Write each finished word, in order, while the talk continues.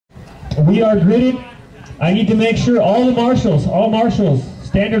We are gridded. I need to make sure all marshals,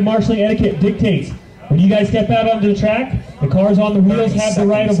 standard marshalling etiquette dictates, when you guys step out onto the track, the cars on the wheels have the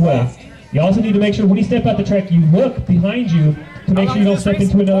right of way. You also need to make sure when you step out the track, you look behind you to make sure you don't step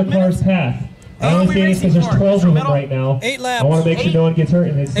into another car's path. I only say this because there's 12 of them right now. 8 laps. I want to make sure no one gets hurt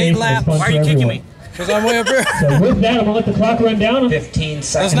and it's safe and it's fun for everyone. Because I'm way up here. So with that, I'm going to let the clock run down. 15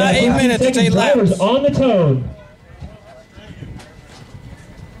 seconds. It's not 8 minutes, it's 8 laps. Drivers on the tone.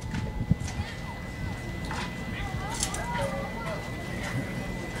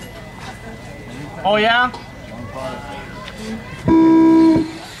 Oh yeah?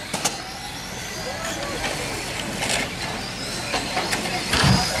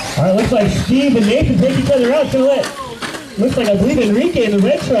 All right, looks like Steve and Nathan take each other out. Looks like I believe Enrique in the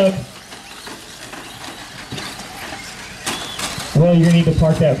red truck. Well, you're gonna need to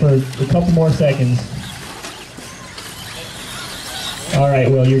park that for a couple more seconds. All right,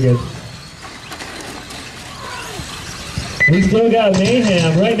 Will, you're good. We still got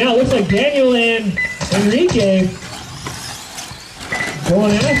mayhem. Right now, it looks like Daniel and Enrique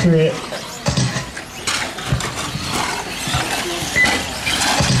going after it.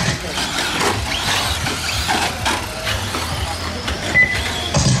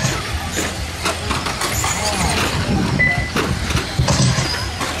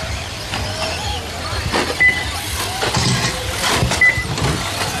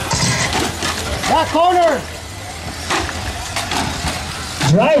 That corner!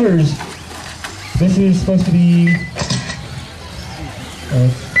 Drivers, this is supposed to be.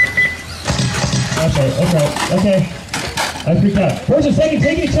 Okay. I freaked out. First and second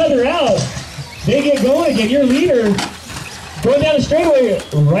taking each other out. They get going again. Your leader going down the straightaway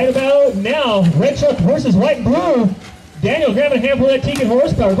right about now. Red truck versus white and blue. Daniel grabbing a handful of that Tegan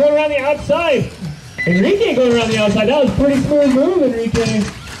horsepower. Going around the outside. Enrique going around the outside. That was a pretty smooth move, Enrique.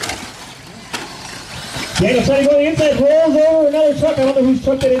 Daniel trying to go to the inside, rolls over another truck. I don't know whose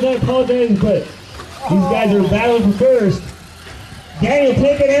truck that is, I apologize, but these guys are battling for first. Daniel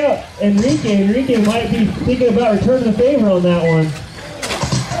taking out Enrique. Enrique might be thinking about returning the favor on that one.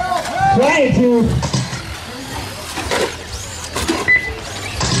 Trying to.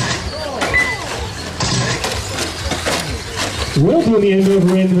 Will doing the end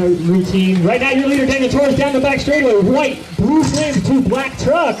over in routine. Right now, your leader, Daniel Torres, down the back straightaway. White, blue flames to black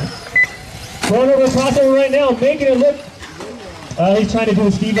truck. Going over the crossover right now, making it look. He's trying to do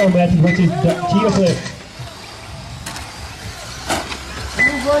the Steve-O method, which is Cheetah flip.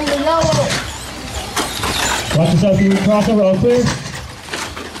 Going to yellow. Watch yourself through the crossover, all clear.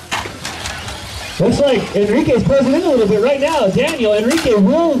 Looks like Enrique's closing in a little bit right now. Daniel, Enrique,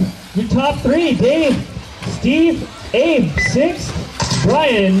 Will, your top three. Dave, Steve, Abe, 6.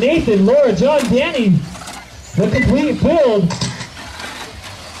 Brian, Nathan, Laura, John, Danny. The complete build.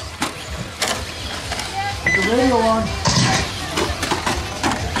 The radio on.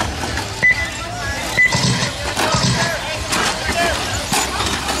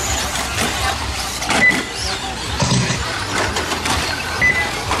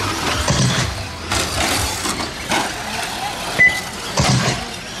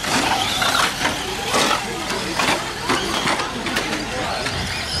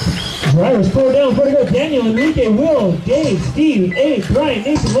 Drivers 4 down, 4 to go. Daniel, Enrique, Will, Dave, Steve, Abe, Brian,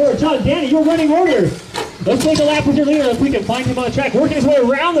 Nathan, Laura, John, Danny, your running order. Let's take a lap with your leader if we can find him on the track. Working his way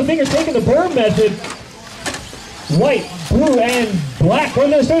around the fingers, taking the berm method. White, blue, and black. Going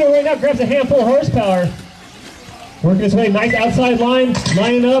to the straightaway right now, grabs a handful of horsepower. Working his way, nice outside line,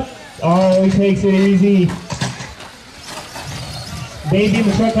 lining up. Oh, he takes it easy. Babying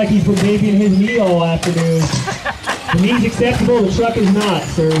the truck like he's been babying his knee all afternoon. The knee's acceptable, the truck is not,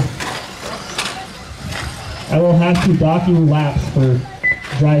 sir. I will have to dock you laps for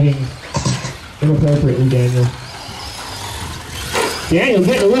driving inappropriately, Daniel. Daniel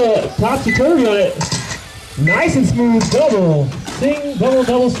getting a little topsy-turvy on it. Nice and smooth double,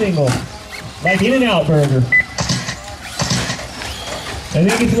 single. Like In-N-Out burger. And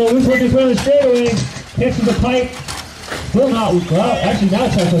then gets a little loose working his way on the straightaway. Catches the pipe. Still not, well, actually now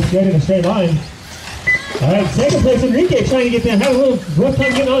truck looks good in a straight line. All right, second place, Enrique trying to get down. Had a little rough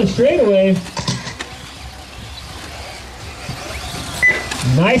time getting on the straightaway.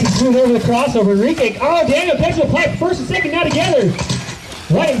 Nice and smooth over the crossover. Enrique, oh, Daniel catches the pipe. First and second now together.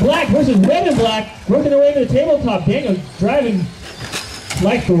 White and black versus red and black. Working their way to the tabletop. Daniel driving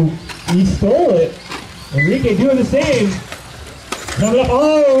like he stole it. Enrique doing the same. Coming up,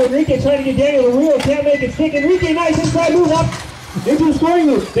 oh, Enrique trying to get Daniel the wheel. Can't make it stick. Enrique, nice inside move up into the scoring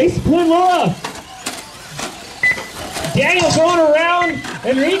move. They split Laura. Daniel going around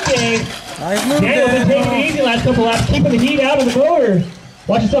Enrique. Nice move, Daniel's been taking it easy last couple laps, keeping the heat out of the motor.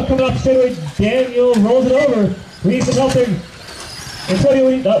 Watch yourself coming off the straightaway. Daniel rolls it over. We need some help there. Antonio,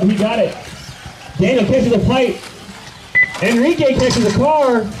 he got it. Daniel catches the pipe. Enrique catches the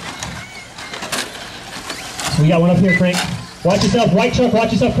car. We got one up here, Frank. Watch yourself, white truck,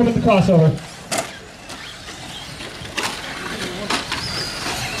 watch yourself come at the crossover.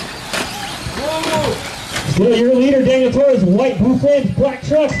 Still your leader, Daniel Torres, white, blue flames, black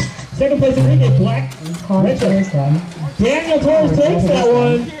truck. Second place, Enrique, black, red truck. Daniel Torres takes that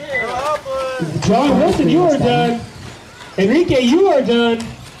one. John Wilson, you are done. Enrique, you are done.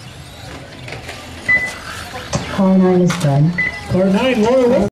 Car 9 is done. Car 9, Laura Wilson.